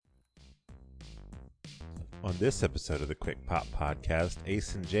On this episode of the Quick Pop Podcast,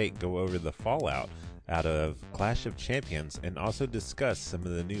 Ace and Jake go over the fallout out of Clash of Champions and also discuss some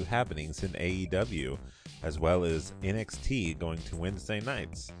of the new happenings in AEW, as well as NXT going to Wednesday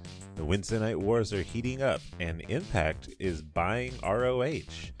nights. The Wednesday Night Wars are heating up, and Impact is buying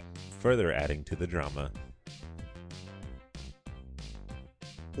ROH, further adding to the drama.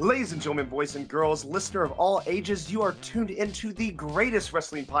 Ladies and gentlemen, boys and girls, listener of all ages, you are tuned into the greatest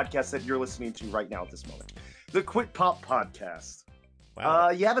wrestling podcast that you're listening to right now at this moment. The Quick Pop Podcast. Wow.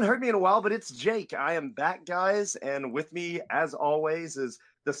 You haven't heard me in a while, but it's Jake. I am back, guys, and with me, as always, is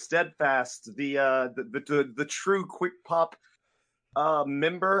the steadfast, the true Quick Pop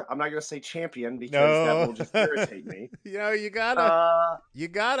member. I'm not going to say champion because that will just irritate me. You gotta.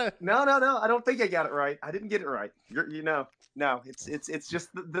 No. I don't think I got it right. I didn't get it right. No. It's just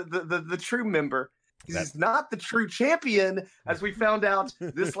the true member. He's not the true champion, as we found out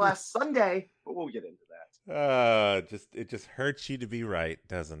this last Sunday. But we'll get into that. It just hurts you to be right,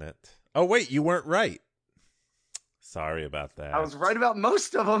 doesn't it? Oh wait, you weren't right. Sorry about that. I was right about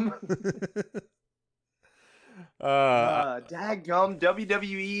most of them. Daggum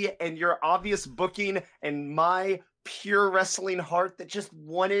WWE and your obvious booking and my pure wrestling heart that just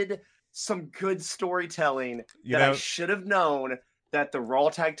wanted some good storytelling I should have known that the Raw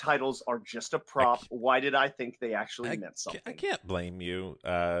tag titles are just a prop. Why did I think they actually meant something? I can't blame you.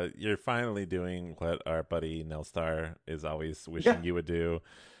 You're finally doing what our buddy Nelstar is always wishing you would do.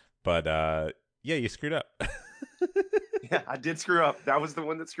 But you screwed up. Yeah, I did screw up. That was the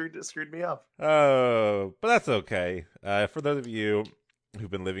one that screwed me up. Oh, but that's okay. For those of you who've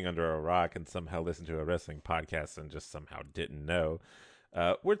been living under a rock and somehow listened to a wrestling podcast and just somehow didn't know,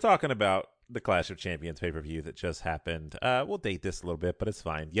 we're talking about the Clash of Champions pay-per-view that just happened. We'll date this a little bit, but it's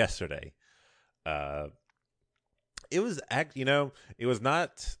fine. Yesterday, it was it was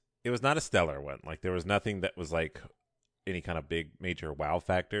not a stellar one. Like there was nothing that was like any kind of big major wow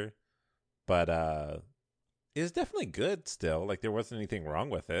factor, but it was definitely good still. Like there wasn't anything wrong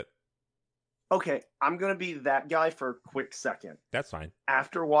with it. Okay, I'm going to be that guy for a quick second. That's fine.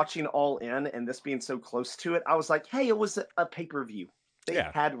 After watching All In and this being so close to it, I was like, hey, it was a pay-per-view. They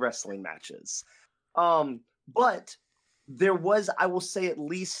had wrestling matches. But there was, I will say, at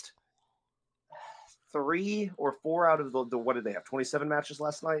least 3 or 4 out of the what did they have? 27 matches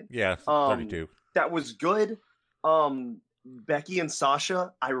last night? Yeah, 32. That was good. Becky and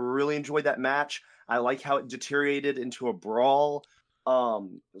Sasha, I really enjoyed that match. I like how it deteriorated into a brawl. It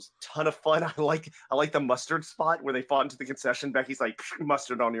was a ton of fun. I like the mustard spot where they fought into the concession. Becky's like,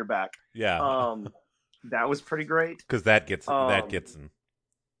 mustard on your back. Yeah. That was pretty great. Because that gets them.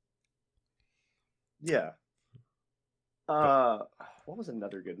 Yeah. What was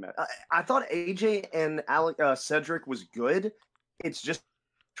another good match? I thought AJ and Cedric was good. It's just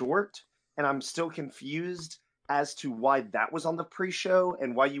short, and I'm still confused as to why that was on the pre-show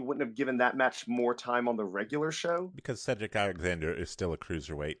and why you wouldn't have given that match more time on the regular show. Because Cedric Alexander is still a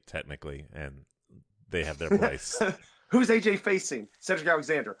cruiserweight, technically, and they have their place. Who's AJ facing? Cedric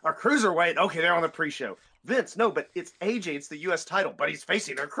Alexander. A cruiserweight? Okay, they're on the pre-show. Vince, no, but it's AJ. It's the U.S. title, but he's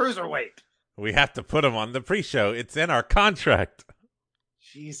facing a cruiserweight. We have to put him on the pre-show. It's in our contract.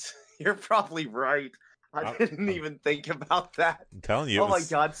 Jeez, you're probably right. I didn't even think about that. I'm telling you. Oh my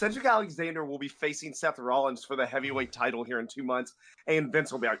God. Cedric Alexander will be facing Seth Rollins for the heavyweight title here in 2 months. And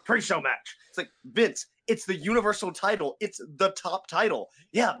Vince will be like, pre-show match. It's like, Vince, it's the Universal title. It's the top title.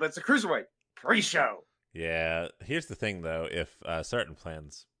 Yeah, but it's a cruiserweight. Pre-show. Yeah. Here's the thing, though. If certain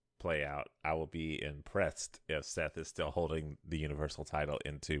plans play out, I will be impressed if Seth is still holding the Universal title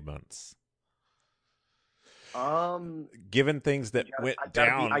in 2 months. Given things that went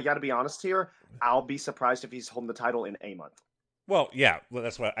down, I gotta be honest here. I'll be surprised if he's holding the title in a month. Well, yeah,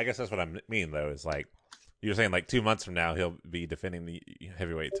 that's what I guess. That's what I mean, though. Is like you're saying, like 2 months from now, he'll be defending the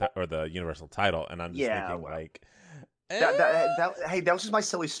heavyweight or the Universal title, and I'm just thinking, like, hey, that was just my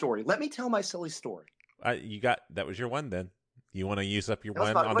silly story. Let me tell my silly story. That was your one. Then you want to use up your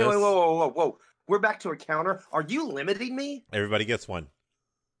one on this? Wait, whoa! We're back to a counter. Are you limiting me? Everybody gets one.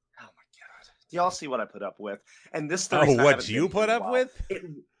 Y'all see what I put up with, and this. What you put up with?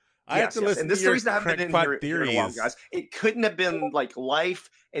 I have to listen and this to your reason I haven't been in here in a while, theories. guys. It couldn't have been like life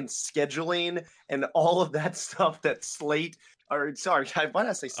and scheduling and all of that stuff that Slate. Or sorry, why did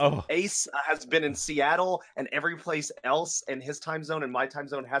I say Slate? Oh. Ace has been in Seattle and every place else, and his time zone and my time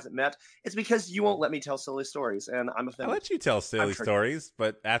zone hasn't met. It's because you won't let me tell silly stories, and I'm offended. I'll let you tell silly stories,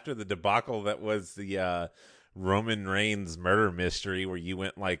 but after the debacle that was the Roman Reigns murder mystery, where you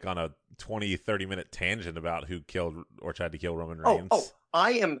went like on a 20-30 minute tangent about who killed or tried to kill Roman Reigns.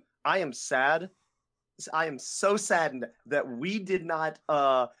 I am sad. I am so saddened that we did not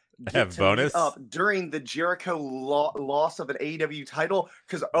get Have to meet bonus? up during the Jericho loss of an AEW title?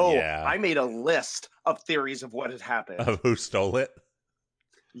 Because Yeah. I made a list of theories of what had happened. Of who stole it?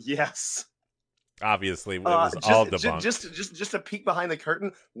 Yes. Obviously, it was all debunked. Just a peek behind the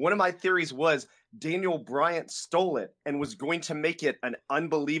curtain. One of my theories was Daniel Bryant stole it and was going to make it an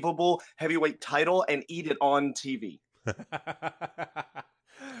unbelievable heavyweight title and eat it on TV.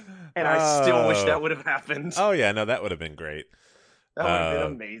 And I still wish that would have happened. Oh yeah, no, that would have been great. That would have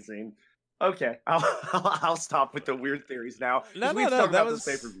been amazing. Okay, I'll stop with the weird theories now. No, that was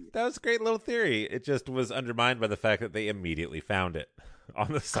a great little theory. It just was undermined by the fact that they immediately found it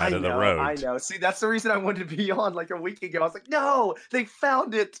on the side of the road. I know. See, that's the reason I wanted to be on like a week ago. I was like, no, they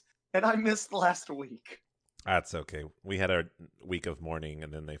found it, and I missed last week. That's okay. We had our week of mourning,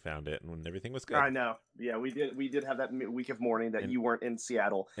 and then they found it, and everything was good. I know. Yeah, we did have that week of mourning that you weren't in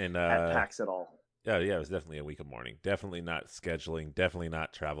Seattle at PAX at all. Yeah, it was definitely a week of mourning. Definitely not scheduling. Definitely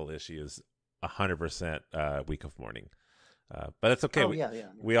not travel issues. 100% week of mourning. But it's okay.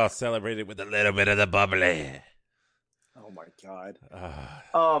 We all celebrated with a little bit of the bubbly. Oh my god.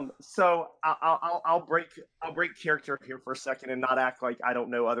 So I'll break character here for a second and not act like I don't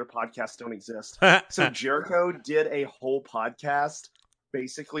know other podcasts don't exist. So Jericho did a whole podcast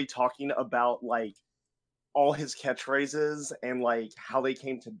basically talking about like all his catchphrases and like how they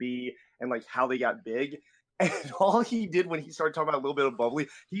came to be and like how they got big. And all he did when he started talking about a little bit of bubbly,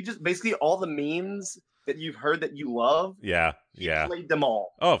 he just basically all the memes that you've heard that you love. He played them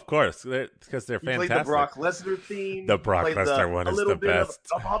all. Oh, of course, because they're fantastic. Played the Brock Lesnar theme. The Brock Lesnar one is the best.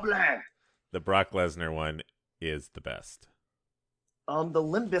 The Brock Lesnar one is the best. The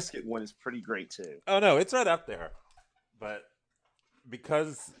Limp Bizkit one is pretty great too. Oh no, it's right up there. But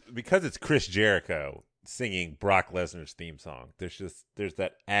because it's Chris Jericho singing Brock Lesnar's theme song, there's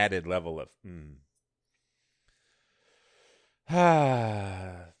that added level of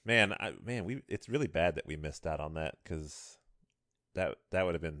it's really bad that we missed out on that because that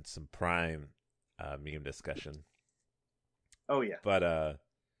would have been some prime meme discussion. Oh yeah. But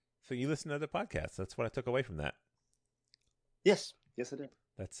so you listen to the podcast. That's what I took away from that. Yes, I did.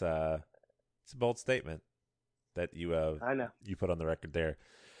 That's it's a bold statement that you I know you put on the record there.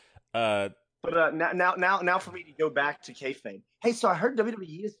 But now for me to go back to kayfabe. Hey, so I heard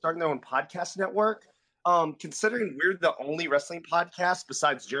WWE is starting their own podcast network. Considering we're the only wrestling podcast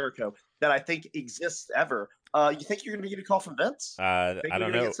besides Jericho that I think exists ever, you think you're going to be getting a call from Vince? I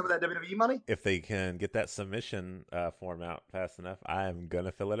don't know. Get some of that WWE money? If they can get that submission form out fast enough, I'm going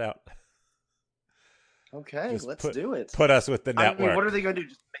to fill it out. Okay, let's do it. Put us with the network. I mean, what are they going to do?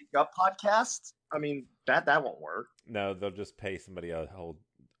 Just make up podcasts? I mean, that won't work. No, they'll just pay somebody a whole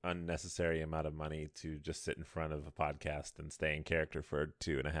unnecessary amount of money to just sit in front of a podcast and stay in character for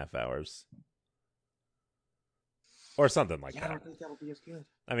 2.5 hours. Or something like that. I don't think that would be as good.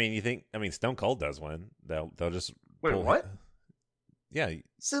 I mean, Stone Cold does one. They'll just wait. What? Yeah.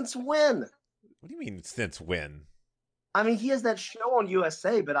 Since when? What do you mean? Since when? I mean, he has that show on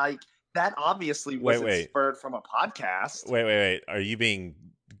USA, but that obviously wasn't spurred from a podcast. Wait. Are you being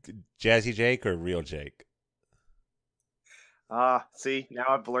Jazzy Jake or Real Jake? See, now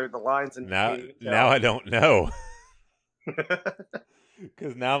I've blurred the lines, and now I don't know.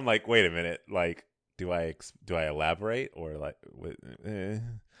 Because now I'm like, wait a minute, like. Do I elaborate or like?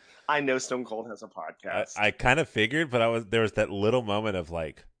 I know Stone Cold has a podcast. I kind of figured, but there was that little moment of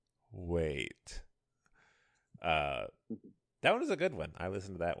like, wait. That one was a good one. I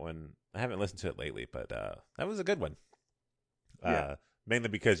listened to that one. I haven't listened to it lately, but that was a good one. Yeah. Mainly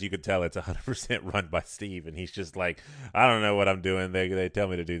because you could tell it's 100% run by Steve, and he's just like, I don't know what I'm doing. They tell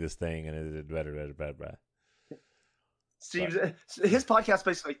me to do this thing, and it's better. Steve's his podcast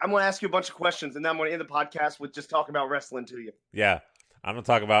basically. I'm going to ask you a bunch of questions, and then I'm going to end the podcast with just talking about wrestling to you. Yeah, I'm going to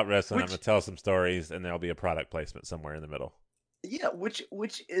talk about wrestling. I'm going to tell some stories, and there'll be a product placement somewhere in the middle. Yeah, which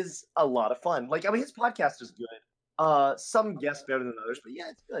is a lot of fun. Like, I mean, his podcast is good. Some guests better than others, but yeah,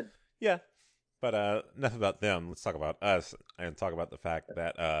 it's good. Yeah, but enough about them. Let's talk about us and talk about the fact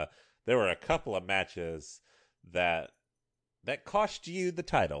that there were a couple of matches that cost you the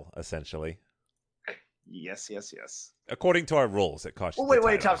title, essentially. Yes. According to our rules, it costs you the title.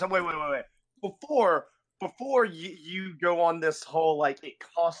 Wait, Thompson, wait. Before you go on this whole, like, it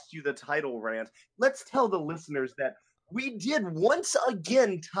costs you the title rant, let's tell the listeners that we did once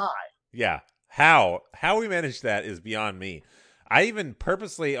again tie. Yeah. How we managed that is beyond me. I even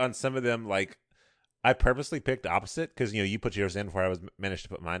purposely, on some of them, like, I purposely picked opposite because, you put yours in before I managed to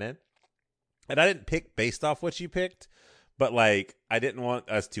put mine in. And I didn't pick based off what you picked. But, like, I didn't want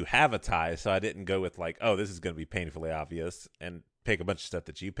us to have a tie, so I didn't go with, like, oh, this is going to be painfully obvious and pick a bunch of stuff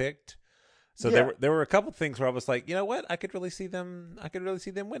that you picked. So Yeah. there were a couple things where I was like, you know what, I could really see them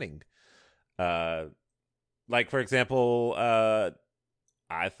winning. Uh, like for example,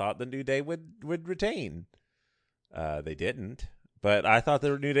 I thought the New Day would retain. They didn't, but I thought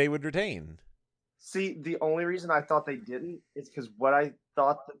the New Day would retain. See, the only reason I thought they didn't is because what I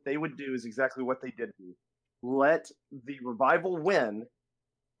thought that they would do is exactly what they did do. Let the Revival win,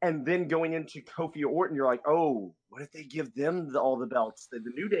 and then going into Kofi Orton, you're like, oh, what if they give them all the belts? The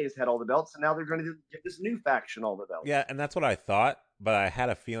New Day has had all the belts, and now they're going to give this new faction all the belts. Yeah, and that's what I thought, but I had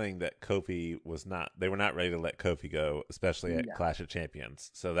a feeling that Kofi was not. They were not ready to let Kofi go, especially at No, Clash of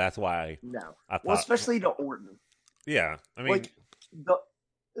Champions. So that's why no. I Well, thought. especially to Orton. Yeah, I mean, Like the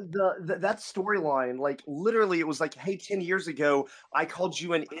that storyline, like literally, it was like, hey, 10 years ago, I called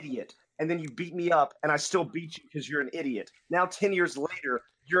you an idiot, and then you beat me up, and I still beat you because you're an idiot. Now, 10 years later,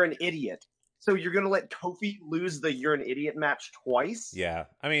 you're an idiot. So you're gonna let Kofi lose the "you're an idiot" match twice? yeah,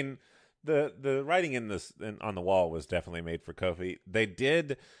 I mean, the writing on the wall was definitely made for Kofi. They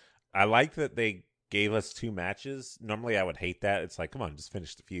did. I like that they gave us two matches. Normally, I would hate that. It's like, come on, just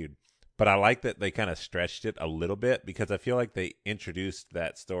finish the feud. But I like that they kind of stretched it a little bit because I feel like they introduced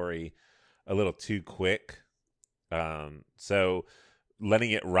that story a little too quick. So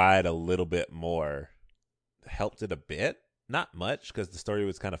letting it ride a little bit more helped it a bit. Not much because the story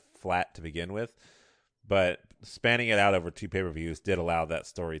was kind of flat to begin with, but spanning it out over two pay-per-views did allow that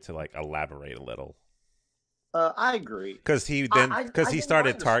story to like elaborate a little. I agree. Because I he didn't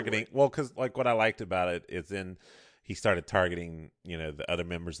started mind the targeting, story. well, because like what I liked about it is then he started targeting, the other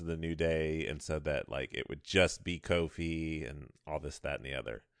members of the New Day, and so that like it would just be Kofi and all this, that, and the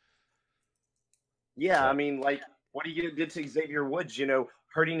other. Yeah, I So mean, like, what he did to Xavier Woods,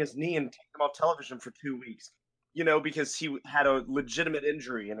 hurting his knee and taking him off television for 2 weeks, because he had a legitimate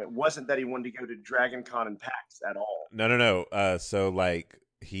injury, and it wasn't that he wanted to go to Dragon Con and PAX at all. no. So like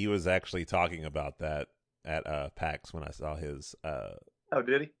he was actually talking about that at PAX when I saw his Oh,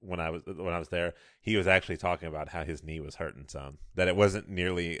 did he? when I was there. He was actually talking about how his knee was hurting some. That it wasn't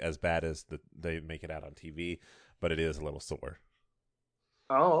nearly as bad as they make it out on TV, but it is a little sore.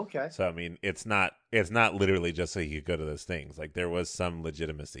 Oh, okay. So I mean, it's not literally just so you could go to those things. Like there was some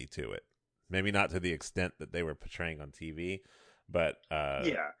legitimacy to it. Maybe not to the extent that they were portraying on TV, but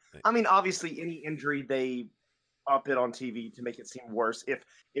Yeah. I mean, obviously, any injury they up it on TV to make it seem worse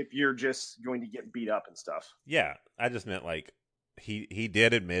if you're just going to get beat up and stuff. yeah, I just meant like he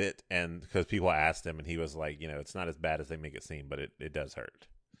did admit it, and because people asked him, and he was like, it's not as bad as they make it seem, but it does hurt.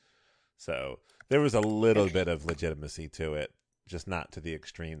 So there was a little And bit of legitimacy to it, just not to the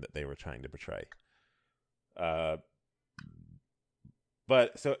extreme that they were trying to portray. Uh,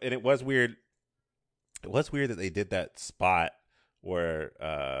 but so and it was weird. It was weird that they did that spot where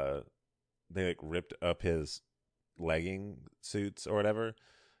they like ripped up his legging suits or whatever,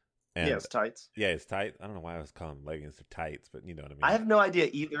 and yes, tights. yeah, it's tight. I don't know why I was calling them leggings or tights, but you know what I I mean. have no idea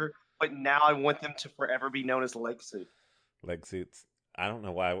either, but now I want them to forever be known as leg suit. Leg suits. I don't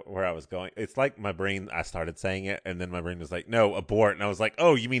know where I was going. It's like my brain. I started saying it, and then my brain was like, "No, abort." And I was like,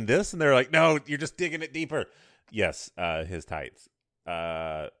 "Oh, you mean this?" And they're like, "No, you're just digging it deeper." Yes, his tights.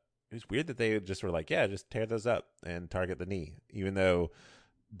 It was weird that they just were like, "Yeah, just tear those up and target the knee," even though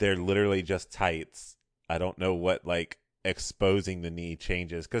they're literally just tights. I don't know what like exposing the knee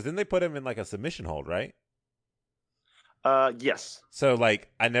changes because then they put him in like a submission hold, right? Yes. So like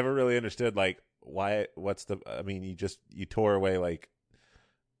I never really understood like why. What's the? I mean, you tore away like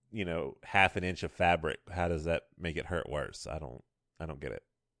half an inch of fabric. How does that make it hurt worse? I don't get it.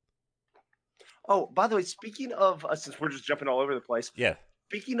 Oh, by the way, speaking of, since we're just jumping all over the place, Yeah,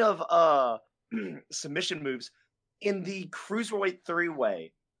 speaking of submission moves in the cruiserweight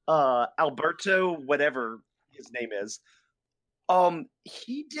three-way, Alberto, whatever his name is,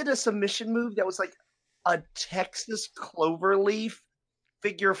 he did a submission move that was like a Texas cloverleaf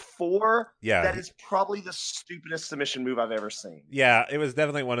figure four. yeah, That is probably the stupidest submission move I've ever seen. yeah. It was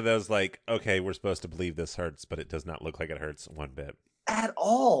definitely one of those like, okay, we're supposed to believe this hurts, but it does not look like it hurts one bit. At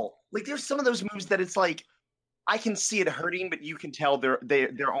all. Like there's some of those moves that it's like I can see it hurting, but you can tell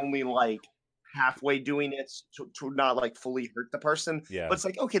they're only like halfway doing it to not like fully hurt the person. Yeah, But it's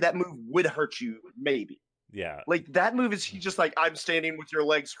like, okay, that move would hurt you, maybe. yeah, Like that move is he just like, I'm standing with your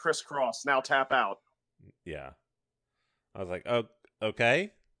legs crisscross, now tap out. yeah. I was like, oh,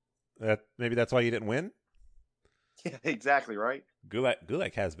 okay. Maybe that's why you didn't win. Yeah, exactly, right?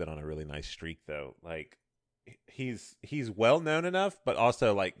 Gulak has been on a really nice streak though. Like he's well known enough, but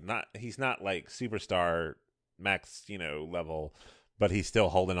also like not he's not like superstar max level, but he's still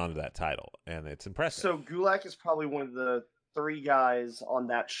holding on to that title, and it's impressive. So Gulak is probably one of the three guys on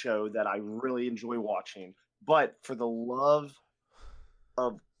that show that I really enjoy watching. But for the love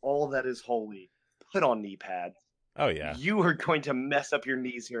of all that is holy, put on knee pads. Oh yeah. You are going to mess up your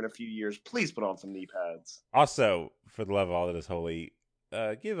knees here in a few years. Please put on some knee pads. Also, for the love of all that is holy,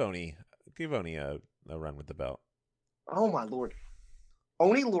 give Oni a run with the belt. Oh my lord.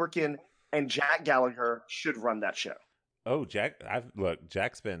 Oni Lorcan and Jack Gallagher should run that show. Oh,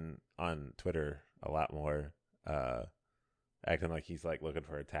 Jack's been on Twitter a lot more, acting like he's like looking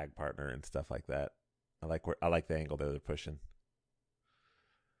for a tag partner and stuff like that. I like the angle that they're pushing.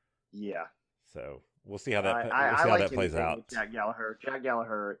 Yeah. So we'll see how that like plays out. Jack Gallagher. Jack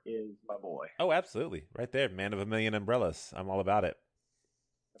Gallagher is my boy. Oh, absolutely, right there, man of a million umbrellas. I'm all about it.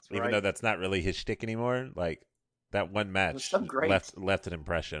 That's right. Even though that's not really his shtick anymore, like that one match left an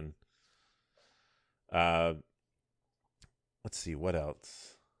impression. Let's see what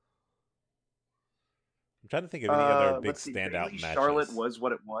else. I'm trying to think of any other big standout Bayley matches. Charlotte was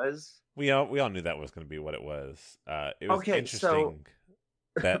what it was. We all knew that was going to be what it was. It was interesting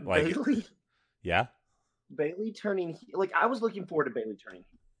that like Bayley. Yeah. Bayley turning like I was looking forward to Bayley turning,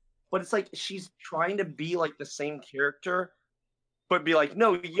 but it's like she's trying to be like the same character, but be like,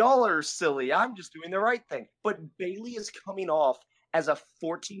 no, y'all are silly. I'm just doing the right thing. But Bayley is coming off as a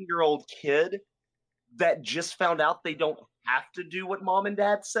 14-year-old kid that just found out they don't have to do what mom and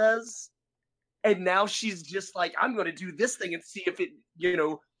dad says. And now she's just like, I'm going to do this thing and see if it,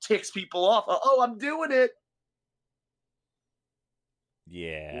 ticks people off. Oh, I'm doing it.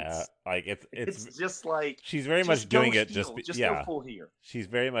 Yeah, it's just like she's very much doing it go full here. She's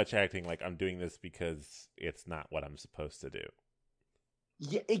very much acting like I'm doing this because it's not what I'm supposed to do.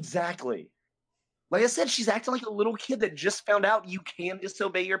 Yeah, exactly. Like I said, she's acting like a little kid that just found out you can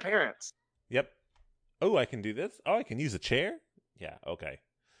disobey your parents. Yep. Oh, I can do this. Oh, I can use a chair. Yeah. Okay.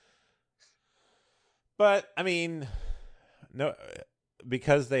 But I mean, no,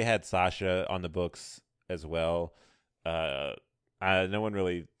 because they had Sasha on the books as well. No one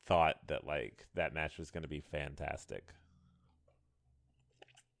really thought that like that match was going to be fantastic.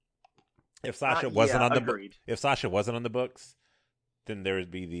 If Sasha wasn't on the books, then there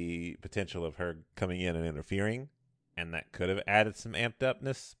would be the potential of her coming in and interfering, and that could have added some amped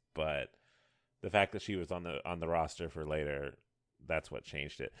upness. But the fact that she was on the roster for later, that's what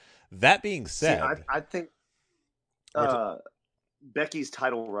changed it. That being said, I think Becky's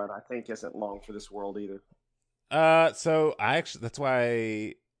title run, I think, isn't long for this world either. So that's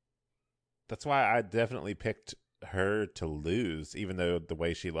why I definitely picked her to lose, even though the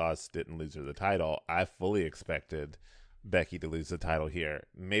way she lost didn't lose her the title. I fully expected Becky to lose the title here.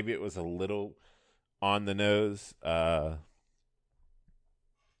 Maybe it was a little on the nose, a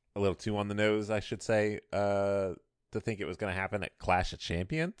little too on the nose, I should say, to think it was going to happen at Clash of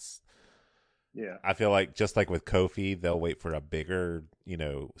Champions. Yeah. I feel like just like with Kofi, they'll wait for a bigger,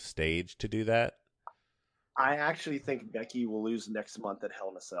 stage to do that. I actually think Becky will lose next month at Hell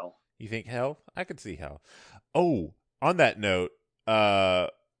in a Cell. You think Hell? I could see Hell. Oh, on that note,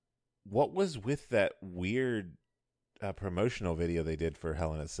 what was with that weird promotional video they did for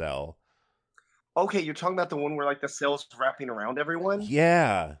Hell in a Cell? Okay, you're talking about the one where like the cell's wrapping around everyone?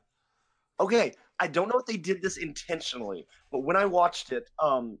 Yeah. Okay, I don't know if they did this intentionally, but when I watched it,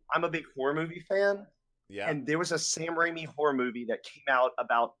 I'm a big horror movie fan. Yeah. And there was a Sam Raimi horror movie that came out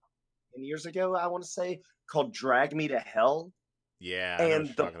about 10 years ago, I want to say, called Drag Me to Hell. Yeah.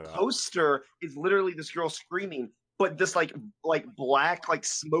 And the poster is literally this girl screaming, but this like black, like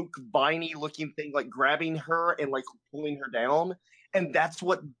smoke viney looking thing, like grabbing her and like pulling her down. And that's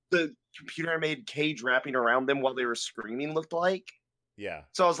what the computer made cage wrapping around them while they were screaming looked like. Yeah.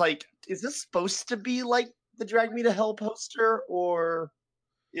 So I was like, is this supposed to be like the Drag Me to Hell poster, or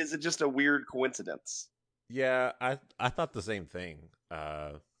is it just a weird coincidence? Yeah, I thought the same thing.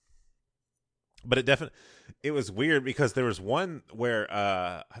 But it was weird because there was one where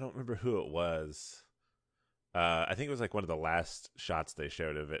I don't remember who it was. I think it was like one of the last shots they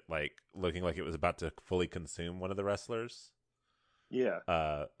showed of it, like looking like it was about to fully consume one of the wrestlers. Yeah.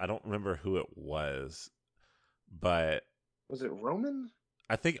 I don't remember who it was, but was it Roman?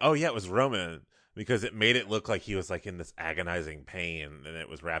 I think. Oh yeah, it was Roman because it made it look like he was like in this agonizing pain and it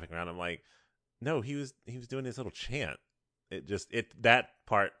was wrapping around. I'm like, no, he was doing his little chant. That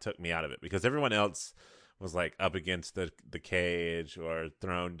part took me out of it because everyone else was like up against the cage or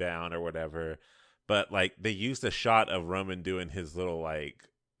thrown down or whatever. But like they used a shot of Roman doing his little like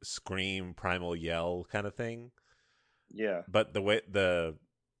scream primal yell kind of thing. Yeah. But the way the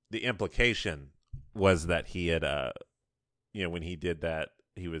implication was that he had when he did that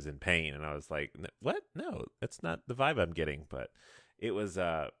he was in pain, and I was like, what? No, that's not the vibe I'm getting. But it was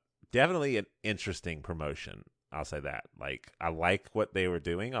definitely an interesting promotion. I'll say that. Like, I like what they were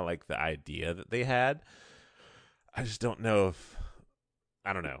doing. I like the idea that they had. I just don't know if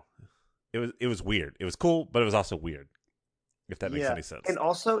I don't know. It was weird. It was cool, but it was also weird. If that makes Yeah. any sense. And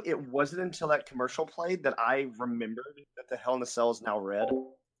also, it wasn't until that commercial played that I remembered that the Hell in a Cell is now red.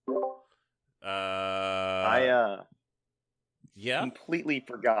 I Yeah. completely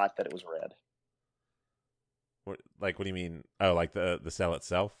forgot that it was red. What do you mean? Oh, like the cell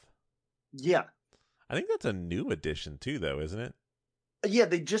itself? Yeah. I think that's a new addition too, though, isn't it? Yeah,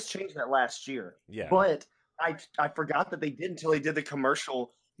 they just changed that last year. Yeah. But I forgot that they did until they did the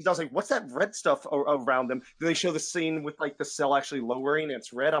commercial. Because I was like, what's that red stuff around them? Then they show the scene with like the cell actually lowering and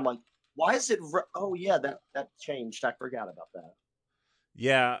it's red. I'm like, why is it oh yeah, that changed. I forgot about that.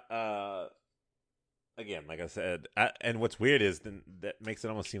 Yeah. Again, like I said, and what's weird is that makes it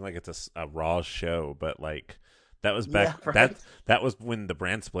almost seem like it's a Raw show, but like that was back Yeah, right. that was when the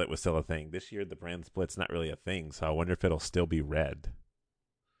brand split was still a thing. This year, the brand split's not really a thing, so I wonder if it'll still be red.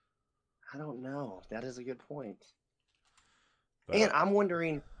 I don't know. That is a good point. And But I'm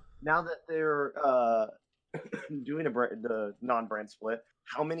wondering now that they're doing the non-brand split,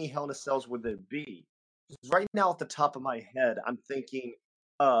 how many Hell in a Cells would there be? 'Cause right now, off the top of my head, I'm thinking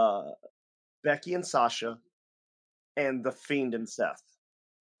uh, Becky and Sasha and The Fiend and Seth.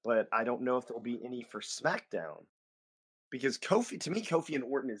 But I don't know if there'll be any for SmackDown because to me, Kofi and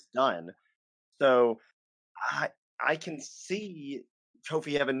Orton is done. So I I can see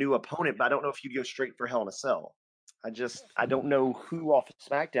Kofi have a new opponent, but I don't know if you'd go straight for Hell in a Cell. I don't know who off of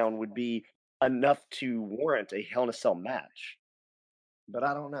SmackDown would be enough to warrant a Hell in a Cell match. But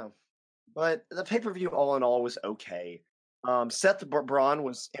I don't know. But the pay per view, all in all, was okay. Seth Braun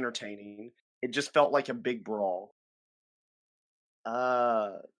was entertaining. It just felt like a big brawl.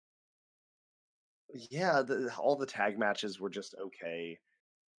 Uh, yeah, all the tag matches were just okay.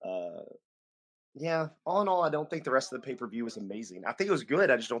 Uh, yeah, all in all, I don't think the rest of the pay per view was amazing. I think it was good.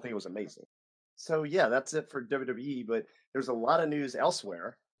 I just don't think it was amazing. So yeah, that's it for WWE. But there's a lot of news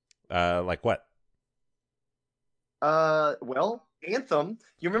elsewhere. like what? Well, Anthem.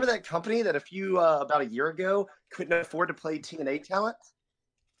 You remember that company that about a year ago couldn't afford to play TNA talent?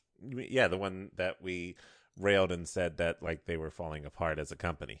 Yeah, the one that we railed and said that like they were falling apart as a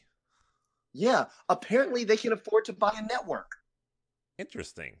company. Yeah, apparently they can afford to buy a network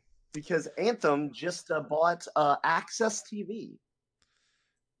Interesting. because Anthem just bought Access TV,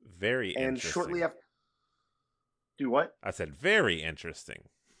 Very and shortly interesting. after, do what? I said very interesting.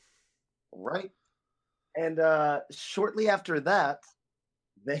 Right, and shortly after that,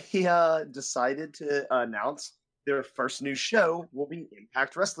 they decided to announce their first new show will be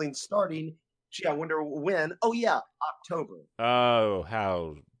Impact Wrestling starting. Gee, I wonder when. Oh yeah, October. Oh,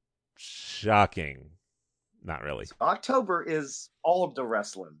 how shocking. Not really. So October is all of the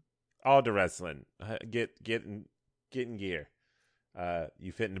wrestling. All the wrestling. Get in gear.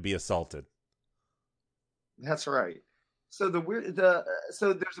 You fitting to be assaulted. That's right. So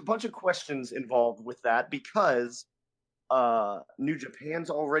so there's a bunch of questions involved with that because New Japan's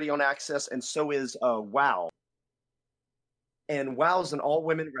already on Access, and so is WoW. And WoW's an all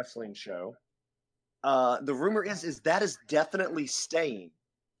women wrestling show. The rumor is that is definitely staying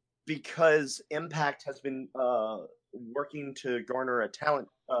because Impact has been working to garner a talent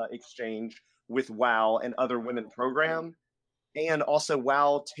exchange with WoW and other women program, and also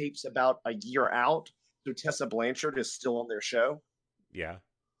WoW tapes about a year out, so Tessa Blanchard is still on their show. Yeah.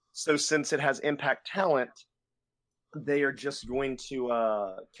 So since it has Impact talent, they are just going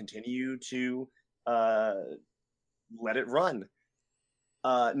to continue to uh, let it run.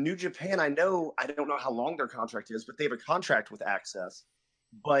 New Japan, I don't know how long their contract is, but they have a contract with Access.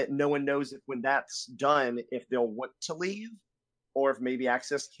 But no one knows if when that's done, if they'll want to leave or if maybe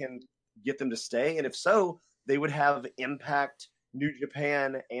Access can get them to stay. And if so, they would have Impact, New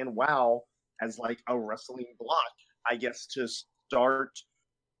Japan, and WoW as like a wrestling block, I guess, to start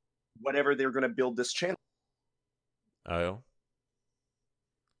whatever they're going to build this channel. Oh.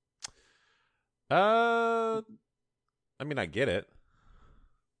 Uh, I mean, I get it,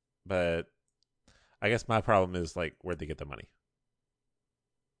 but I guess my problem is like where'd they get the money?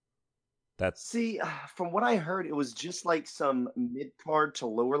 That's See, from what I heard, it was just like some mid card to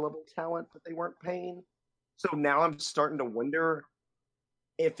lower level talent that they weren't paying. So now I'm starting to wonder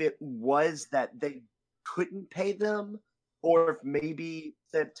if it was that they couldn't pay them or if maybe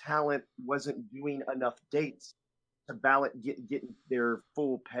that talent wasn't doing enough dates to get their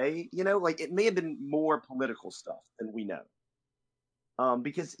full pay. Like it may have been more political stuff than we know.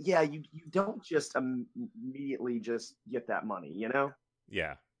 Because yeah, you don't just immediately just get that money.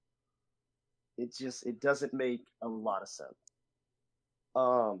 yeah. It doesn't make a lot of sense.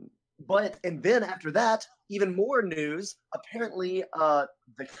 Um, but and then after that, even more news. Apparently,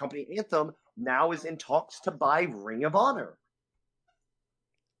 the company Anthem now is in talks to buy Ring of Honor.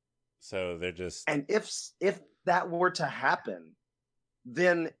 So they're just And if that were to happen,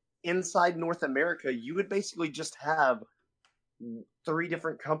 then inside North America, you would basically just have three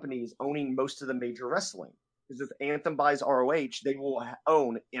different companies owning most of the major wrestling. Because if Anthem buys ROH, they will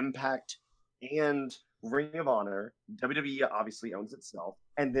own Impact and Ring of Honor. WWE obviously owns itself,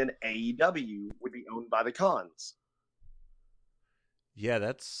 and then AEW would be owned by the Khans. yeah,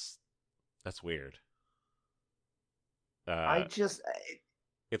 that's weird. I Uh, just,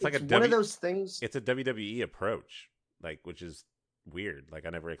 it's like it's one of those things. it's a WWE approach, like which is weird. Like I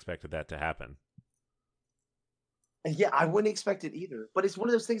never expected that to happen. Yeah, I wouldn't expect it either. But it's one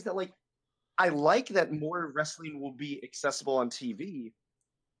of those things that, like, I like that more wrestling will be accessible on TV,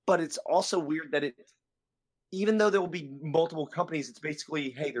 but it's also weird that even though there will be multiple companies, it's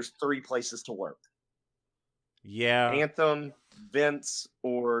basically, hey, there's three places to work: Yeah, Anthem, Vince,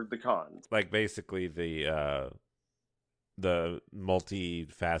 or the Khans. like basically the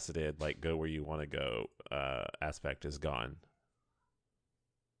multifaceted like go where you want to go aspect is gone.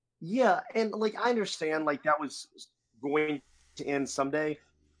 Yeah, and like I understand, like that was going to end someday.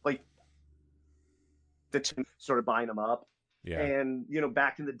 Like the two started buying them up. Yeah. And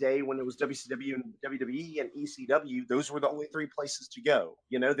back in the day when it was WCW and WWE and ECW, those were the only three places to go.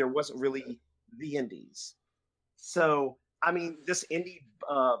 There wasn't really the indies. So I mean, this indie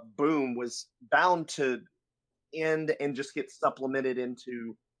boom was bound to end and just get supplemented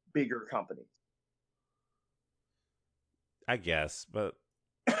into bigger companies. I guess, but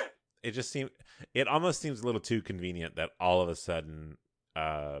it just seemed it almost seems a little too convenient that all of a sudden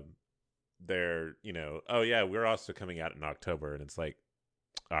uh they're, oh yeah, we're also coming out in October, and it's like,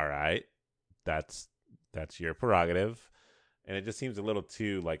 all right, that's your prerogative. And it just seems a little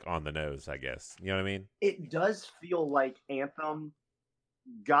too like on the nose, I guess. You know what I mean? It does feel like Anthem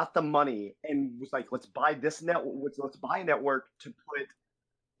got the money and was like, let's buy this network, let's buy a network to put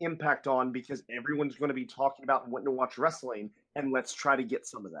Impact on because everyone's going to be talking about and wanting to watch wrestling, and let's try to get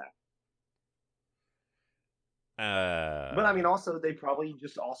some of that. But I mean, also they probably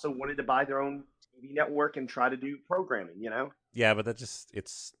just also wanted to buy their own TV network and try to do programming. Yeah, but that just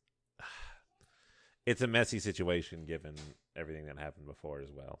it's a messy situation given everything that happened before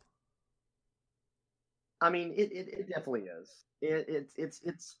as well. I mean, it definitely is.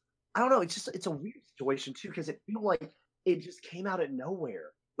 It's I don't know. It's a weird situation too because it feels like it just came out of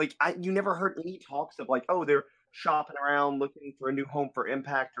nowhere. Like you never heard any talks of like, oh, they're shopping around looking for a new home for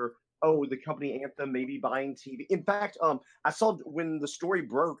Impact, or oh, the company Anthem maybe buying TV. In fact, I saw when the story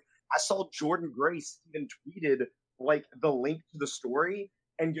broke, I saw Jordan Grace even tweeted like the link to the story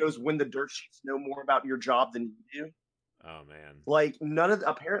and goes, "When the dirt sheets know more about your job than you do." Oh man. Like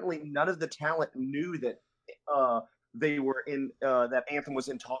apparently none of the talent knew that uh, they were in that Anthem was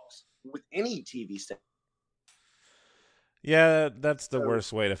in talks with any TV station. Yeah, that's the So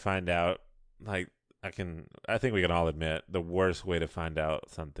worst way to find out. Like I think we can all admit the worst way to find out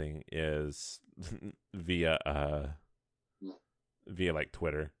something is via via like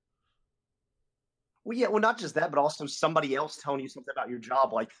Twitter. well, yeah, well, not just that, but also somebody else telling you something about your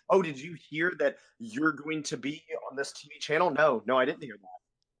job, like, "Oh, did you hear that you're going to be on this TV channel?" No, no, I didn't hear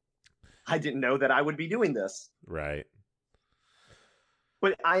that. I didn't know that I would be doing this. Right.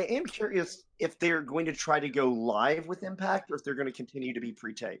 But I am curious if they're going to try to go live with Impact or if they're going to continue to be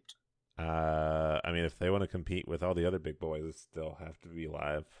pre-taped. I mean, if they want to compete with all the other big boys, they'll have to be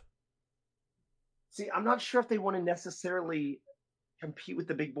live. See, I'm not sure if they want to necessarily compete with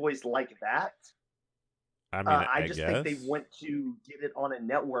the big boys like that. I mean, I I just think they guess. want to get it on a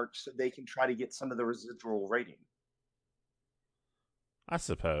network so they can try to get some of the residual rating. I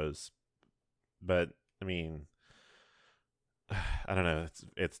suppose, but I mean, I don't know.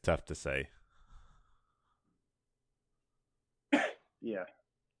 It's tough to say. Yeah.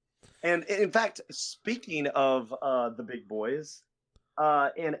 And in fact, speaking of the big boys,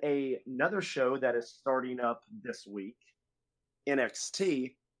 in another show that is starting up this week,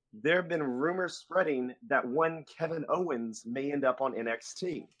 NXT, there have been rumors spreading that one Kevin Owens may end up on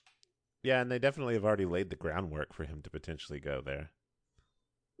NXT Yeah, and they definitely have already laid the groundwork for him to potentially go there.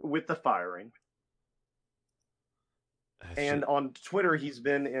 with the firing. It's And just, on Twitter, he's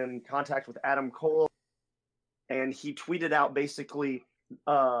been in contact with Adam Cole, and he tweeted out basically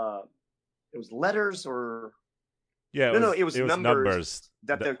uh, it was letters or yeah, no, it it was was numbers numbers.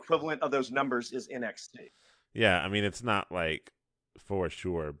 that the equivalent of those numbers is NXT. Yeah, I mean, it's not like for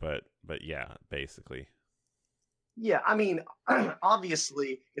sure, but yeah, basically. Yeah, I mean,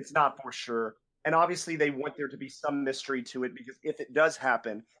 obviously it's not for sure, and obviously they want there to be some mystery to it because if it does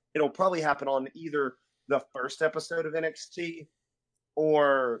happen, it'll probably happen on either the first episode of NXT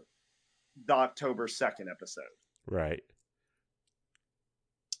or the October 2nd episode. Right.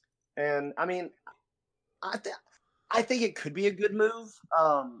 And I mean, I th- I think it could be a good move.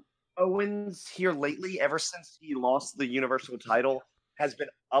 Owens here lately, ever since he lost the Universal title, has been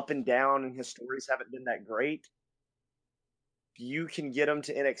up and down, and his stories haven't been that great. You can get him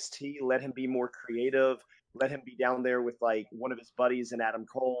to NXT, let him be more creative, let him be down there with like one of his buddies and Adam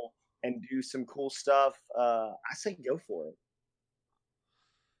Cole and do some cool stuff. I say go for it.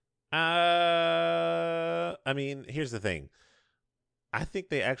 I mean, here's the thing. I think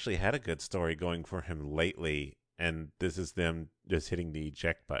they actually had a good story going for him lately, and this is them just hitting the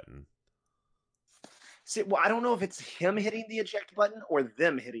eject button. See, well, I don't know if it's him hitting the eject button or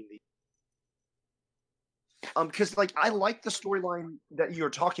them hitting the because like I like the storyline that you're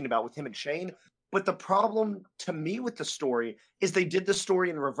talking about with him and Shane, but the problem to me with the story is they did the story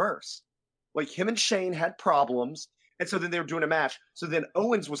in reverse. Like him and Shane had problems, and so then they were doing a match. So then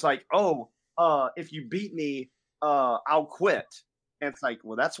Owens was like, "Oh, if you beat me, I'll quit." And it's like,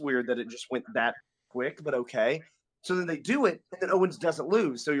 well, that's weird that it just went that quick, but okay. So then they do it, and then Owens doesn't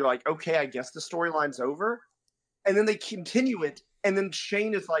lose. So you're like, okay, I guess the storyline's over. And then they continue it, and then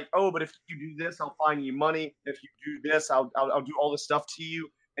Shane is like, "Oh, but if you do this, I'll find you money. If you do this, I'll do all this stuff to you."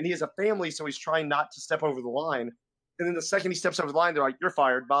 And he has a family, so he's trying not to step over the line. And then the second he steps over the line, they're like, "You're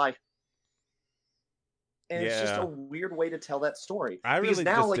fired. Bye." And it's just a Yeah, weird way to tell that story I because really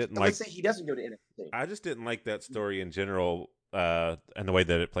now, just like, didn't let's like. say he doesn't go to NXT. I just didn't like that story in general, and the way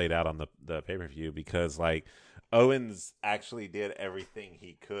that it played out on the pay per view because like Owens actually did everything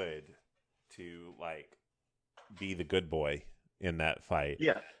he could to like be the good boy in that fight,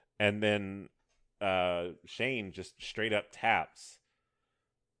 Yeah, and then Shane just straight up taps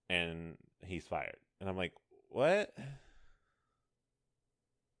and he's fired, and I'm like, what?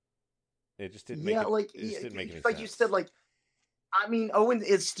 It just didn't make yeah, it. like, It just didn't make any like you said, sense. like, I mean, Owen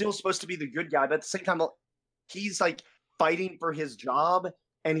is still supposed to be the good guy, but at the same time, he's like fighting for his job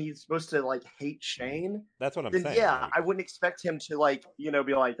and he's supposed to like hate Shane. That's what I'm Then saying. yeah, Like, I wouldn't expect him to like, be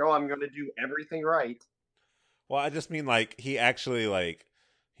like, "Oh, I'm going to do everything right." well, I just mean like he actually like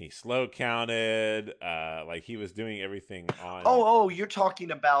he slow counted, like he was doing everything on Oh, you're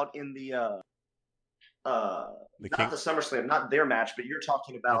talking about in the the not King. the SummerSlam, not their match, but you're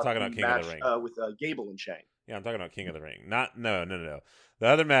talking I'm about talking about the King of the match Ring. with Gable and Shane. Yeah, I'm talking about King of the Ring. Not no. The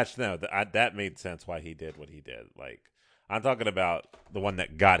other match, no, that made sense why he did what he did. Like I'm talking about the one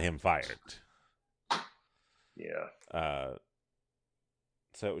that got him fired. Yeah. Uh,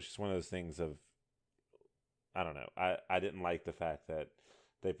 so it was just one of those things of I don't know. I didn't like the fact that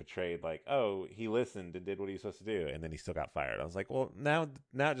they portrayed like, oh, he listened and did what he was supposed to do, and then he still got fired. I was like, well, now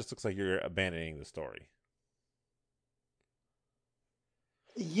it just looks like you're abandoning the story.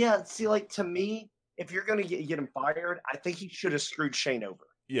 Yeah, see, like to me, if you're going to get him fired, I think he should have screwed Shane over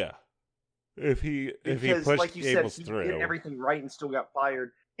Yeah, if he because, pushed like you said, Gables he did through, everything right and still got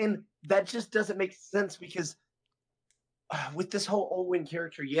fired, and that just doesn't make sense because with this whole Owen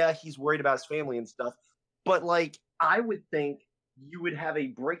character, yeah, he's worried about his family and stuff, but like I would think you would have a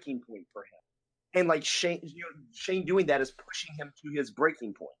breaking point for him, and like Shane doing that is pushing him to his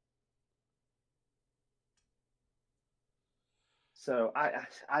breaking point. So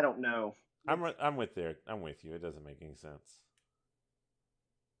I don't know. I'm with you. It doesn't make any sense.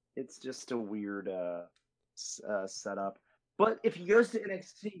 It's just a weird setup. But if he goes to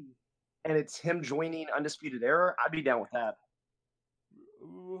NXT and it's him joining Undisputed Era, I'd be down with that.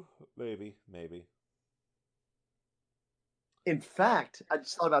 Ooh, maybe. In fact, I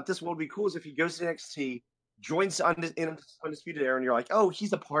just thought about this. What would be cool is if he goes to NXT, joins Undisputed Era, and you're like, oh,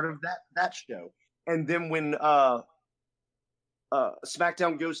 he's a part of that show. And then when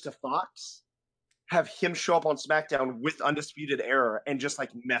SmackDown goes to Fox, have him show up on SmackDown with Undisputed Era and just like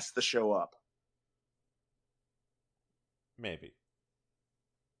mess the show up. Maybe.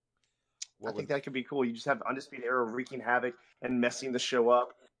 I What think would that could be cool. You just have Undisputed Era wreaking havoc and messing the show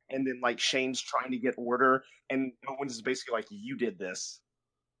up, and then like Shane's trying to get order, and Owens is basically like, "You did this."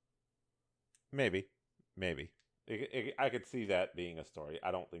 maybe. I could see that being a story.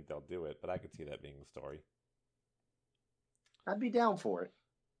 I don't think they'll do it, but I could see that being a story. I'd be down for it.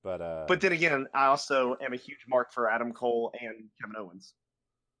 But But then again, I also am a huge mark for Adam Cole and Kevin Owens.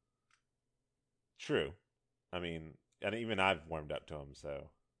 true. I mean, and even I've warmed up to him, so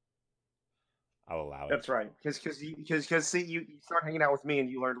I'll allow it. That's right, because see, you start hanging out with me and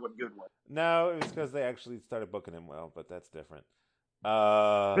you learned what good was. No, it was because they actually started booking him well, but that's different.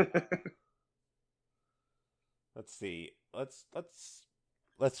 Uh, let's see. Let's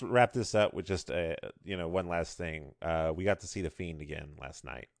wrap this up with just a one last thing. We got to see the Fiend again last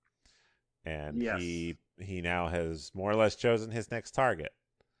night, and Yes. he now has more or less chosen his next target.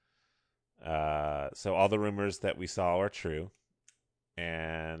 So all the rumors that we saw are true.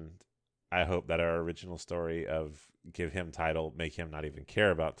 and I hope that our original story of give him title, make him not even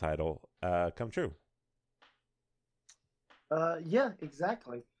care about title, come true. Yeah,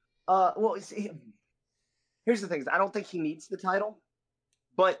 exactly. Well, see, here's the thing: is I don't think he needs the title,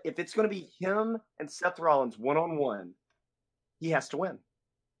 but if it's going to be him and Seth Rollins one on one, he has to win.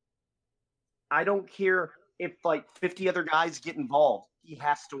 I don't care if like 50 other guys get involved. He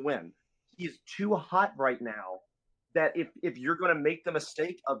has to win. He is too hot right now that if you're going to make the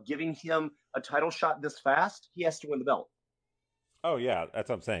mistake of giving him a title shot this fast, he has to win the belt. Oh yeah, that's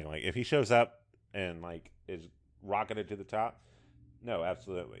what I'm saying. Like if he shows up and like is rocketed to the top, no,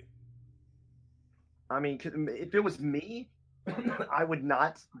 absolutely. I mean, if it was me, I would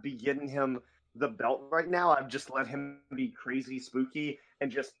not be getting him the belt right now. I'd just let him be crazy, spooky,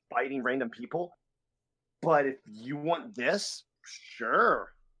 and just fighting random people. But if you want this,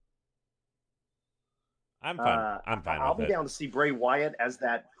 sure. I'm fine. I'm fine I'll with be it. down to see Bray Wyatt as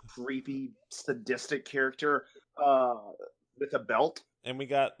that creepy, sadistic character with a belt. And we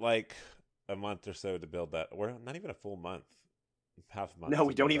got like a month or so to build that. We're not even a full month, half a month No, to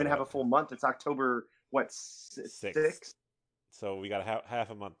we don't build even that have a up. full month. It's October, what, Six. 6th? So we got half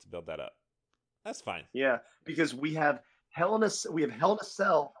a month to build that up. That's fine. Yeah, because we have Hell in a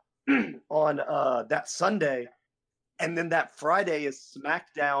Cell on that Sunday, and then that Friday is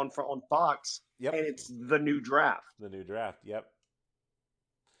SmackDown on Fox, Yep. and it's the new draft. The new draft. Yep.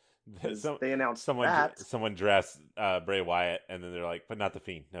 They announced someone that. someone dressed Bray Wyatt, and then they're like, "But not the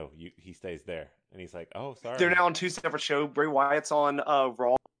Fiend. No, he stays there." And he's like, "Oh, sorry." They're now on two separate shows. Bray Wyatt's on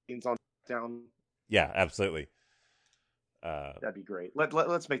Raw, Fiend's on SmackDown. Yeah, absolutely. That'd be great.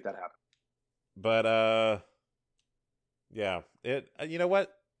 Let's make that happen. But yeah, it. You know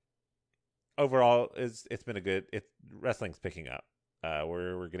what? Overall, it's been a good. Wrestling's picking up.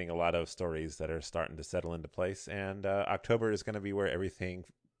 We're getting a lot of stories that are starting to settle into place, and October is going to be where everything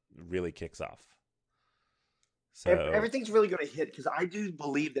really kicks off. So Everything's really going to hit because I do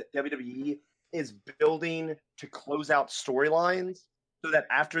believe that WWE is building to close out storylines so that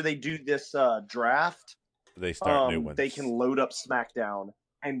after they do this draft, they start new ones. they can load up SmackDown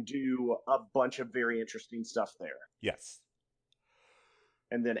and do a bunch of very interesting stuff there. Yes.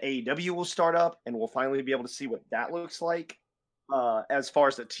 And then AEW will start up, and we'll finally be able to see what that looks like. As far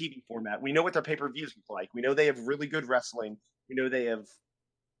as the TV format, we know what their pay-per-views look like. We know they have really good wrestling. We know they have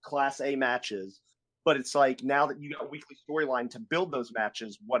Class A matches. But it's like now that you got a weekly storyline to build those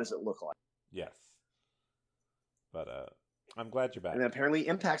matches, what does it look like? Yes. But I'm glad you're back. And then apparently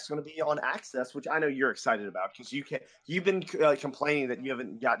Impact's going to be on Access, which I know you're excited about because you've been complaining that you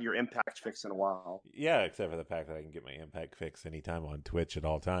haven't got your Impact fix in a while. Yeah, except for the fact that I can get my Impact fix anytime on Twitch at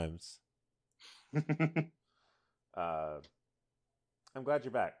all times. I'm glad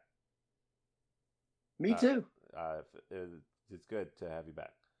you're back. Me too. It's good to have you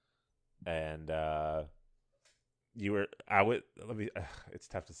back. And you were. I would. Let me. It's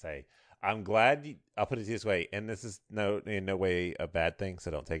tough to say. I'm glad. I'll put it this way, and this is in no way a bad thing, so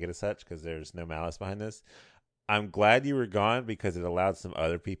don't take it as such because there's no malice behind this. I'm glad you were gone because it allowed some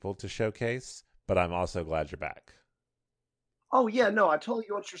other people to showcase, but I'm also glad you're back. Oh yeah, no, I totally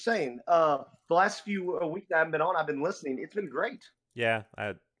get what you're saying. The last few weeks I haven't been on, I've been listening. It's been great. Yeah,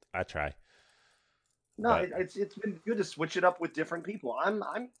 I try. No, it's been good to switch it up with different people. I'm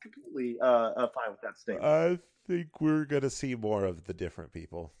completely fine with that statement. I think we're gonna see more of the different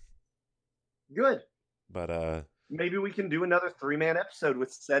people. Good. But maybe we can do another 3-man episode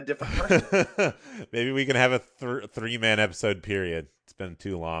with said different person. Maybe we can have a 3-man episode period. It's been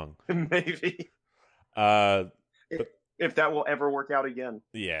too long. Maybe. If that will ever work out again.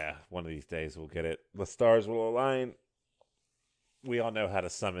 Yeah, one of these days we'll get it. The stars will align. We all know how to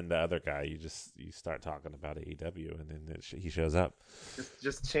summon the other guy. You start talking about AEW, and then he shows up.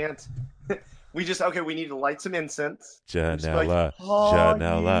 Just chant. We need to light some incense. Janela,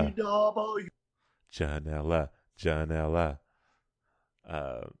 Janela.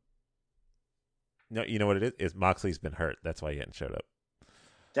 No, you know what it is? Is Moxley's been hurt. That's why he hadn't showed up.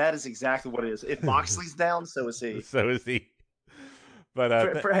 That is exactly what it is. If Moxley's down, so is he. So is he. But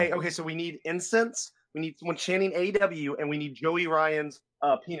hey, okay, so we need incense. We need someone chanting AEW, and we need Joey Ryan's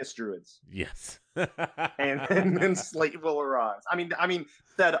penis druids. Yes. and then Slate will arise. I mean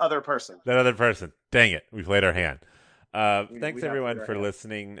that other person. That other person. Dang it, we played our hand. Thanks everyone for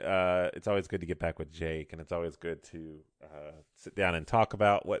listening. It's always good to get back with Jake, and it's always good to sit down and talk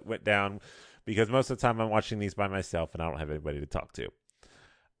about what went down, because most of the time I'm watching these by myself, and I don't have anybody to talk to.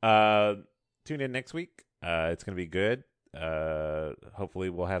 Tune in next week. It's going to be good. Hopefully,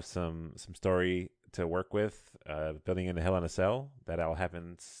 we'll have some story to work with. Building in a Hell in a Cell that all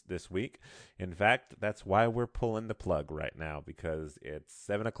happens this week. In fact, that's why we're pulling the plug right now, because it's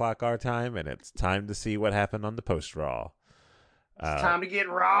 7:00 our time, and it's time to see what happened on the post Raw. It's time to get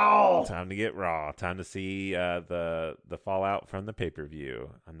raw. Time to get raw. Time to see the fallout from the pay-per-view.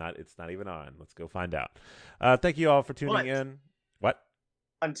 It's not even on. Let's go find out. Thank you all for tuning in. What?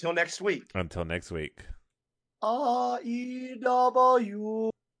 Until next week. Until next week. AEW.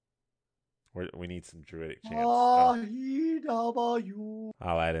 We need some druidic chants. AEW.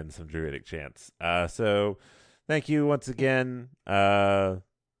 I'll add in some druidic chants. So thank you once again. I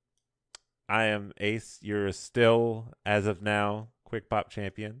am Ace. You're still, as of now, Quick Pop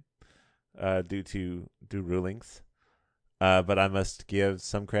champion due to rulings. But I must give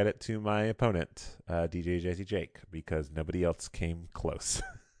some credit to my opponent, DJ Jesse Jake, because nobody else came close.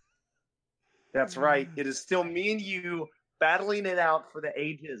 That's right. It is still me and you battling it out for the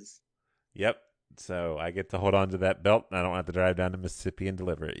ages. Yep. So I get to hold on to that belt. I don't have to drive down to Mississippi and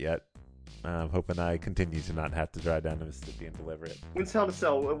deliver it yet. I'm hoping I continue to not have to drive down to Mississippi and deliver it. When's Hell in a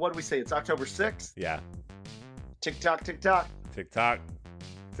Cell? What do we say? It's October 6th? Yeah. Tick-tock, tick-tock. Tick-tock.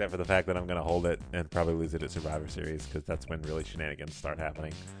 Except for the fact that I'm going to hold it and probably lose it at Survivor Series, because that's when really shenanigans start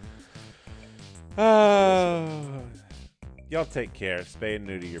happening. Y'all take care. Spay and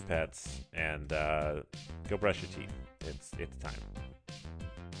neuter your pets. And go brush your teeth. It's time.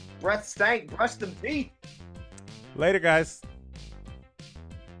 Breath stank. Brush them teeth. Later, guys.